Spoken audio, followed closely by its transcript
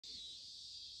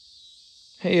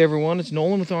Hey everyone, it's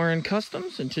Nolan with RN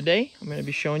Customs, and today I'm going to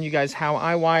be showing you guys how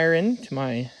I wire into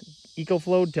my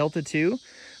Ecoflow Delta 2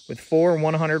 with 4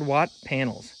 100-watt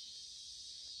panels.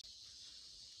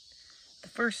 The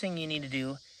first thing you need to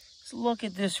do is look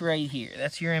at this right here.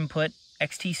 That's your input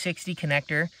XT60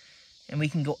 connector, and we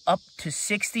can go up to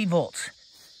 60 volts.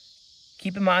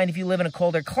 Keep in mind, if you live in a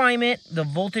colder climate, the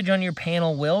voltage on your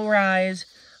panel will rise.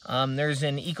 There's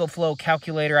an Ecoflow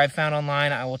calculator I found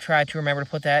online. I will try to remember to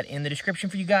put that in the description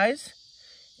for you guys,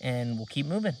 and we'll keep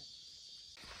moving.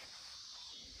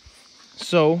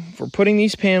 So for putting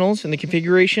these panels in the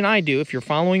configuration I do, if you're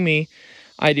following me,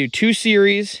 I do 2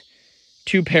 series,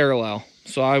 2 parallel.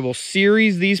 So I will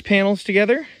series these panels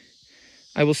together,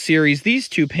 I will series these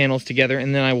 2 panels together,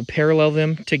 and then I will parallel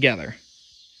them together.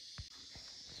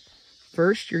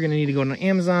 First, you're going to need to go to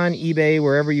Amazon, eBay,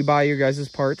 wherever you buy your guys'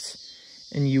 parts.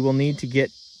 And you will need to get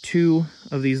 2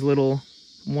 of these little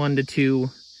 1 to 2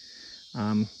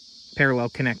 parallel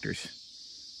connectors.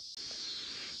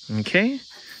 Okay,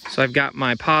 so I've got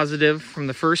my positive from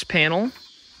the first panel.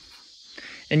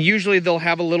 And usually they'll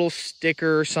have a little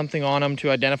sticker or something on them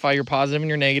to identify your positive and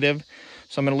your negative.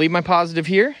 So I'm going to leave my positive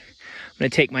here. I'm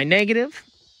going to take my negative.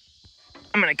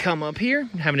 I'm going to come up here.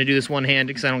 I'm having to do this one-handed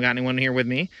because I don't got anyone here with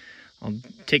me. I'll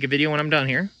take a video when I'm done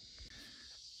here.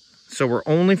 So we're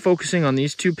only focusing on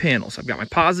these 2 panels. I've got my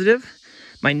positive.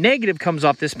 My negative comes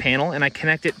off this panel, and I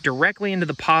connect it directly into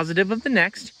the positive of the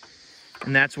next,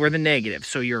 and that's where the negative.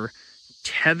 So you're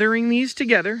tethering these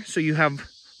together, so you have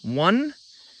 1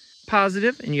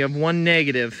 positive and you have 1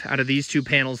 negative out of these 2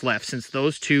 panels left, since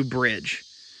those 2 bridge.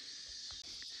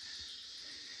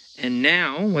 And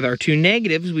now, with our 2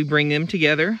 negatives, we bring them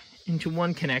together into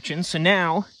 1 connection. So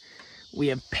now, we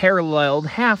have paralleled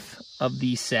half of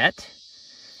the set.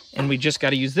 And we just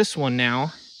got to use this one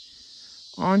now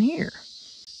on here.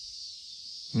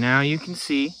 Now you can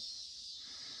see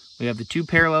we have the 2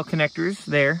 parallel connectors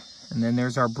there. And then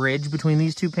there's our bridge between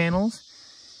these 2 panels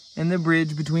and the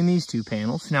bridge between these 2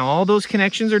 panels. Now all those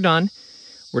connections are done.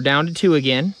 We're down to 2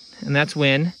 again. And that's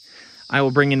when I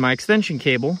will bring in my extension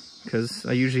cable, because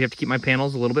I usually have to keep my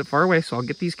panels a little bit far away. So I'll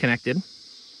get these connected.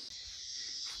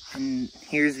 And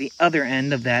here's the other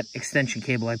end of that extension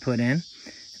cable I put in. And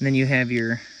then you have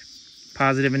your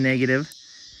positive and negative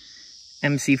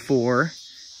MC4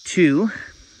 to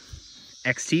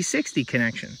XT60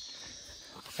 connection.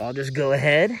 So I'll just go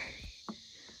ahead,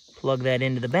 plug that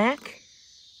into the back,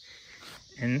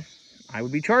 and I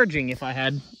would be charging if I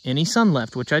had any sun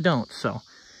left, which I don't. So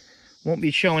won't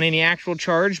be showing any actual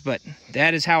charge, but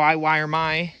that is how I wire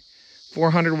my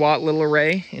 400-watt little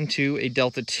array into a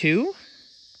Delta 2.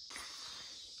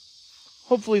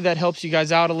 Hopefully that helps you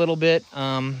guys out a little bit.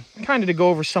 Kind of to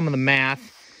go over some of the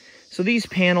math. So these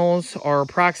panels are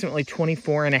approximately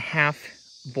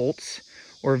 24.5 volts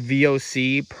or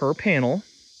VOC per panel.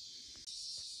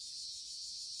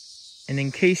 And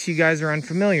in case you guys are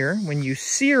unfamiliar, when you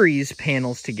series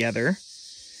panels together,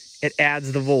 it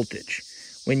adds the voltage.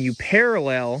 When you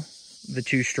parallel the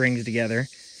 2 strings together,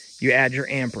 you add your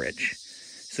amperage.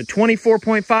 So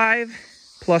 24.5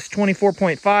 plus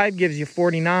 24.5 gives you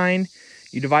 49.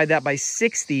 You divide that by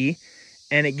 60,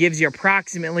 and it gives you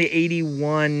approximately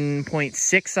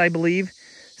 81.6, I believe.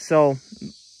 So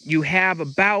you have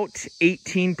about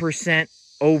 18%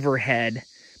 overhead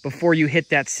before you hit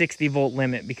that 60-volt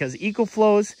limit, because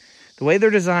Ecoflows, the way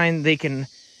they're designed, they can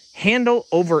handle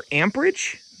over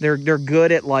amperage. They're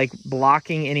good at like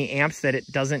blocking any amps that it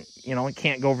doesn't, it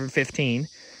can't go over 15.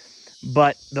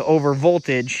 But the over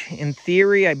voltage, in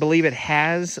theory, I believe it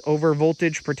has over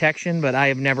voltage protection, but I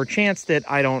have never chanced it.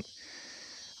 I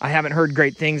haven't heard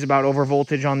great things about over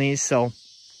voltage on these. So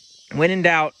when in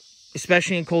doubt,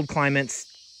 especially in cold climates,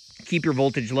 keep your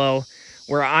voltage low.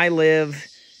 Where I live,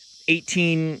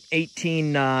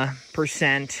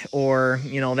 18% or,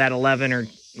 that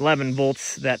 11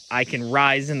 volts that I can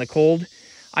rise in the cold,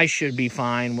 I should be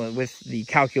fine with the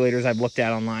calculators I've looked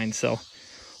at online. So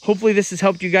hopefully this has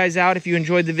helped you guys out. If you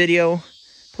enjoyed the video,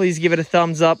 please give it a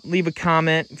thumbs up. Leave a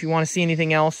comment if you want to see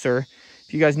anything else, or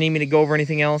if you guys need me to go over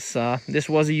anything else. This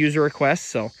was a user request,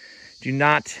 so do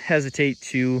not hesitate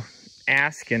to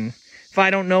ask. And if I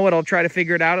don't know it, I'll try to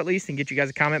figure it out at least and get you guys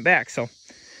a comment back. So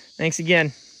thanks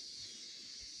again.